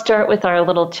 And I'll start with our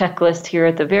little checklist here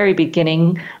at the very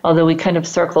beginning, although we kind of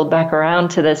circled back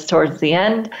around to this towards the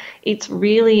end. It's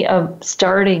really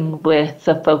starting with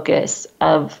the focus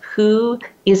of who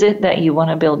is it that you want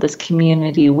to build this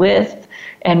community with,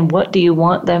 and what do you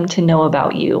want them to know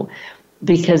about you?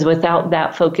 Because without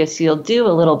that focus, you'll do a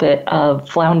little bit of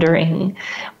floundering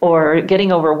or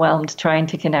getting overwhelmed trying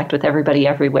to connect with everybody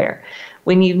everywhere.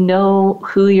 When you know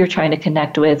who you're trying to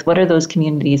connect with, what are those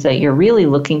communities that you're really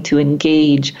looking to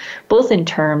engage, both in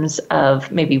terms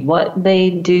of maybe what they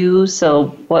do, so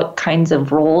what kinds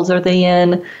of roles are they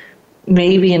in,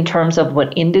 maybe in terms of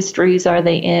what industries are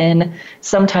they in,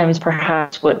 sometimes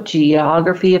perhaps what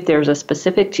geography, if there's a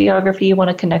specific geography you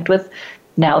want to connect with.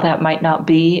 Now that might not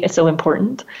be so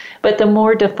important, but the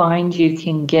more defined you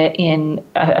can get in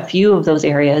a few of those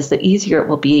areas, the easier it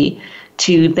will be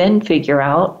to then figure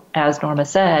out, as Norma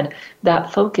said,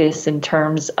 that focus in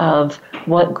terms of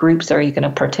what groups are you going to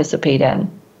participate in.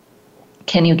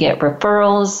 Can you get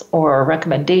referrals or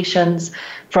recommendations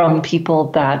from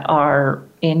people that are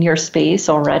in your space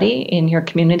already, in your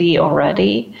community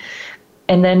already?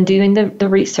 and then doing the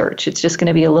research. It's just going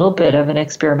to be a little bit of an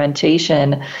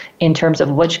experimentation in terms of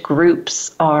which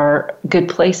groups are a good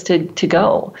place to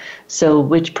go. So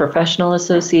which professional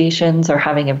associations are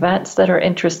having events that are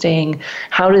interesting?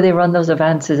 How do they run those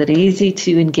events? Is it easy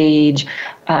to engage?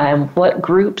 What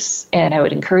groups? And I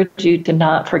would encourage you to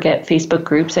not forget Facebook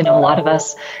groups. I know a lot of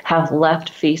us have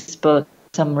left Facebook for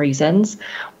some reasons,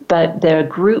 but the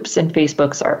groups in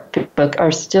Facebook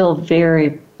are still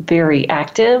very, very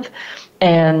active.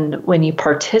 And when you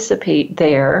participate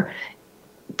there,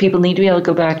 people need to be able to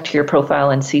go back to your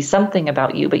profile and see something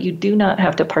about you, but you do not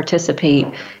have to participate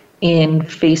in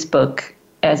Facebook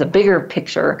as a bigger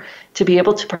picture to be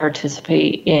able to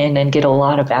participate in and get a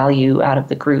lot of value out of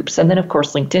the groups. And then, of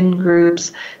course, LinkedIn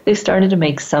groups, they've started to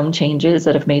make some changes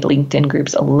that have made LinkedIn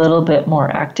groups a little bit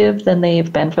more active than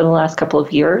they've been for the last couple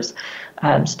of years.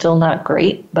 Still not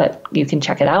great, but you can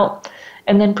check it out.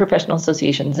 And then professional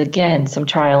associations, again, some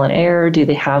trial and error. Do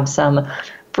they have some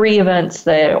free events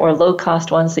or low-cost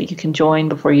ones that you can join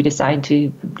before you decide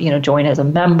to, join as a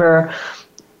member?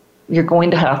 You're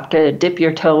going to have to dip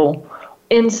your toe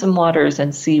in some waters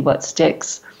and see what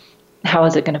sticks. How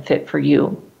is it going to fit for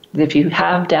you? If you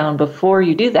have down before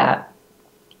you do that,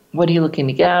 what are you looking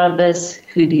to get out of this?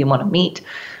 Who do you want to meet?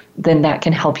 Then that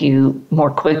can help you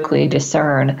more quickly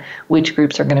discern which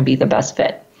groups are going to be the best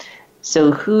fit.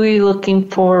 So who are you looking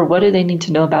for? What do they need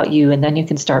to know about you? And then you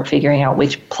can start figuring out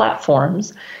which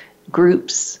platforms,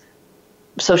 groups,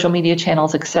 social media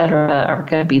channels, etc., are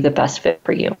going to be the best fit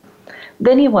for you.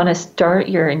 Then you want to start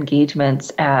your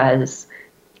engagements as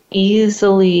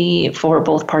easily for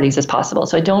both parties as possible.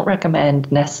 So I don't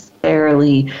recommend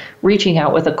necessarily reaching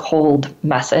out with a cold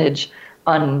message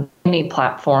on any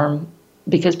platform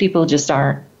because people just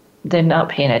they're not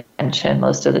paying attention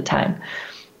most of the time.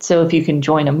 So if you can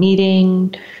join a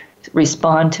meeting,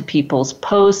 respond to people's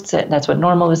posts, that's what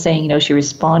Norma was saying, she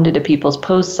responded to people's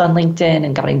posts on LinkedIn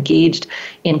and got engaged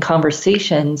in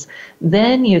conversations,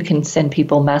 then you can send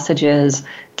people messages,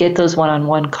 get those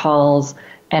one-on-one calls,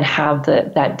 and have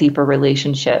that deeper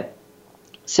relationship.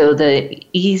 So the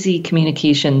easy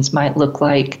communications might look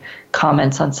like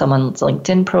comments on someone's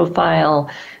LinkedIn profile,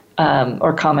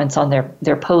 or comments on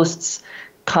their posts,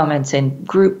 comments in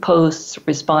group posts,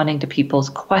 responding to people's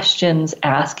questions,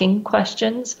 asking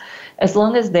questions, as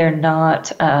long as they're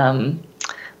not,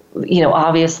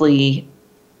 obviously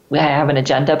I have an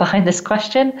agenda behind this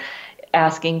question,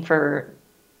 asking for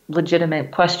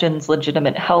legitimate questions,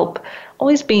 legitimate help,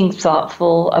 always being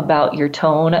thoughtful about your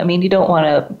tone. I mean, you don't want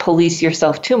to police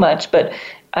yourself too much, but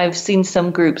I've seen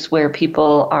some groups where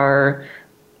people are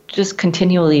just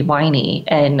continually whiny,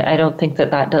 and I don't think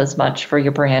that does much for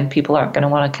your brand. People aren't going to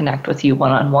want to connect with you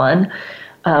one-on-one.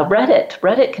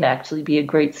 Reddit can actually be a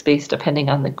great space, depending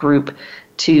on the group,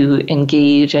 to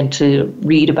engage and to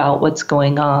read about what's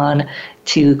going on,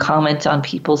 to comment on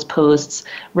people's posts.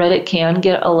 Reddit can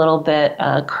get a little bit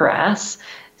crass.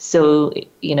 So,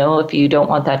 if you don't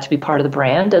want that to be part of the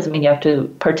brand, doesn't mean you have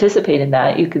to participate in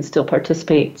that. You can still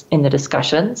participate in the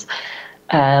discussions.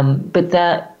 But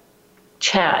that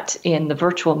chat in the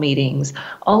virtual meetings,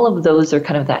 all of those are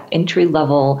kind of that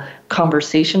entry-level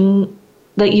conversation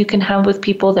that you can have with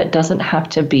people that doesn't have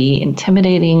to be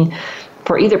intimidating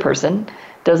for either person,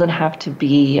 doesn't have to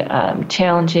be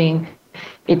challenging.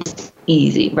 It's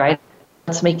easy, right?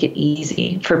 Let's make it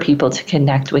easy for people to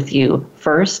connect with you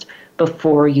first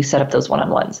before you set up those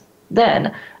one-on-ones.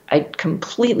 Then I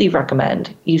completely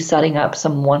recommend you setting up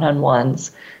some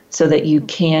one-on-ones so that you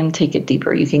can take it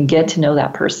deeper. You can get to know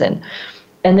that person.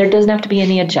 And there doesn't have to be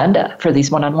any agenda for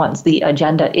these one-on-ones. The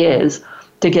agenda is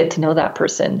to get to know that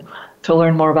person, to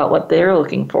learn more about what they're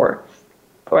looking for.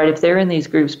 Right? If they're in these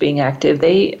groups being active,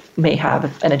 they may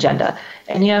have an agenda.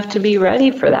 And you have to be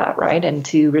ready for that, right? And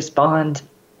to respond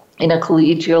in a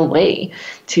collegial way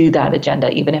to that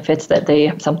agenda, even if it's that they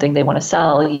have something they want to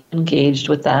sell, you engaged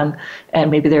with them,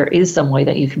 and maybe there is some way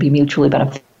that you can be mutually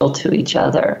beneficial to each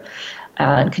other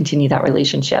and continue that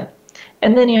relationship.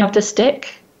 And then you have to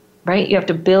stick, right? You have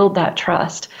to build that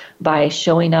trust by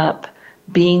showing up,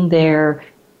 being there,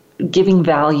 giving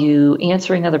value,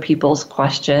 answering other people's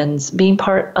questions, being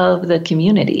part of the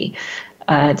community.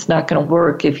 It's not going to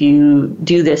work if you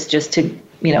do this just to,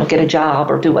 get a job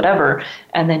or do whatever,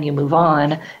 and then you move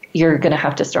on. You're going to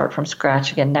have to start from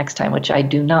scratch again next time, which I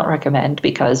do not recommend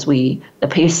because the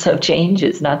pace of change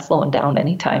is not slowing down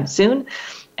anytime soon.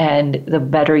 And the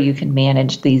better you can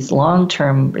manage these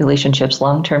long-term relationships,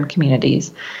 long-term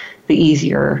communities, the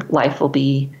easier life will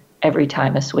be every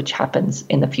time a switch happens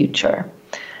in the future.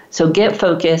 So get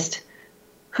focused.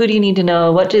 Who do you need to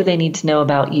know? What do they need to know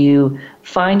about you?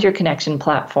 find your connection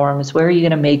platforms. Where are you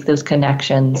going to make those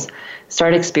connections?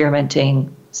 Start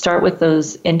experimenting. Start with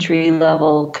those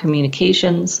entry-level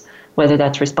communications, whether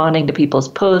that's responding to people's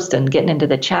posts and getting into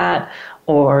the chat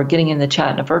or getting in the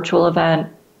chat in a virtual event.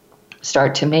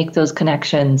 Start to make those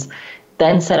connections,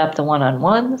 then set up the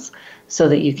one-on-ones so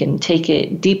that you can take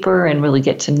it deeper and really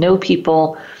get to know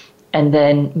people, and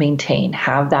then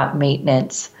have that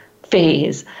maintenance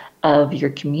phase of your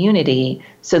community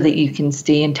so that you can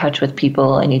stay in touch with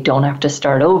people and you don't have to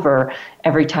start over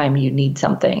every time you need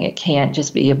something. It can't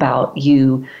just be about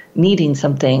you needing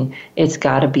something. It's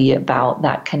got to be about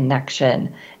that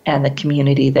connection and the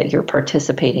community that you're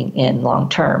participating in long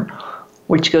term,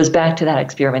 which goes back to that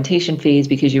experimentation phase,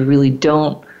 because you really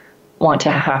don't want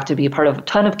to have to be a part of a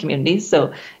ton of communities.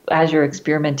 So as you're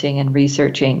experimenting and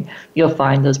researching, you'll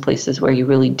find those places where you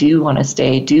really do want to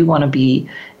stay, do want to be,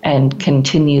 and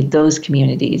continue those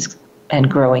communities and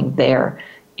growing there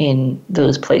in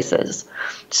those places.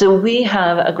 So we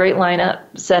have a great lineup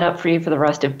set up for you for the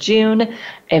rest of June.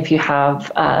 If you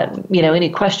have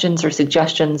any questions or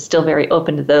suggestions, still very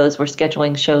open to those. We're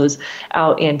scheduling shows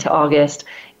out into August.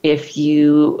 If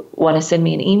you want to send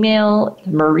me an email,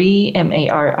 Marie,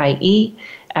 Marie,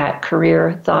 at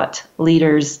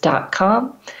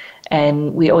careerthoughtleaders.com.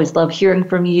 And we always love hearing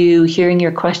from you, hearing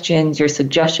your questions, your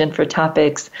suggestion for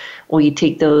topics. We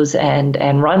take those and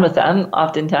run with them,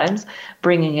 oftentimes,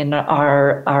 bringing in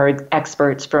our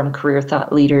experts from Career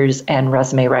Thought Leaders and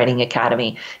Resume Writing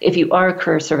Academy. If you are a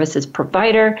career services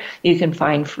provider, you can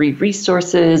find free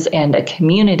resources and a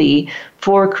community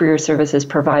for career services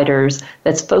providers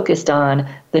that's focused on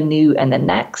the new and the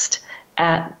next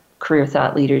at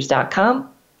careerthoughtleaders.com.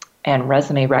 and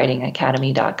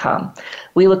resumewritingacademy.com.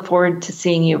 We look forward to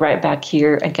seeing you right back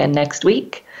here again next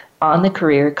week on the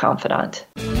Career Confidant.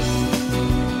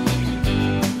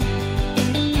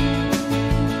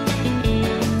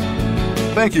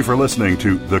 Thank you for listening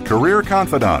to The Career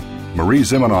Confidant. Marie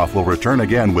Zimenoff will return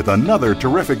again with another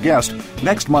terrific guest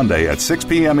next Monday at 6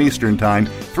 p.m. Eastern Time,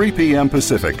 3 p.m.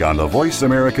 Pacific on the Voice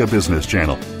America Business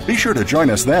Channel. Be sure to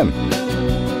join us then.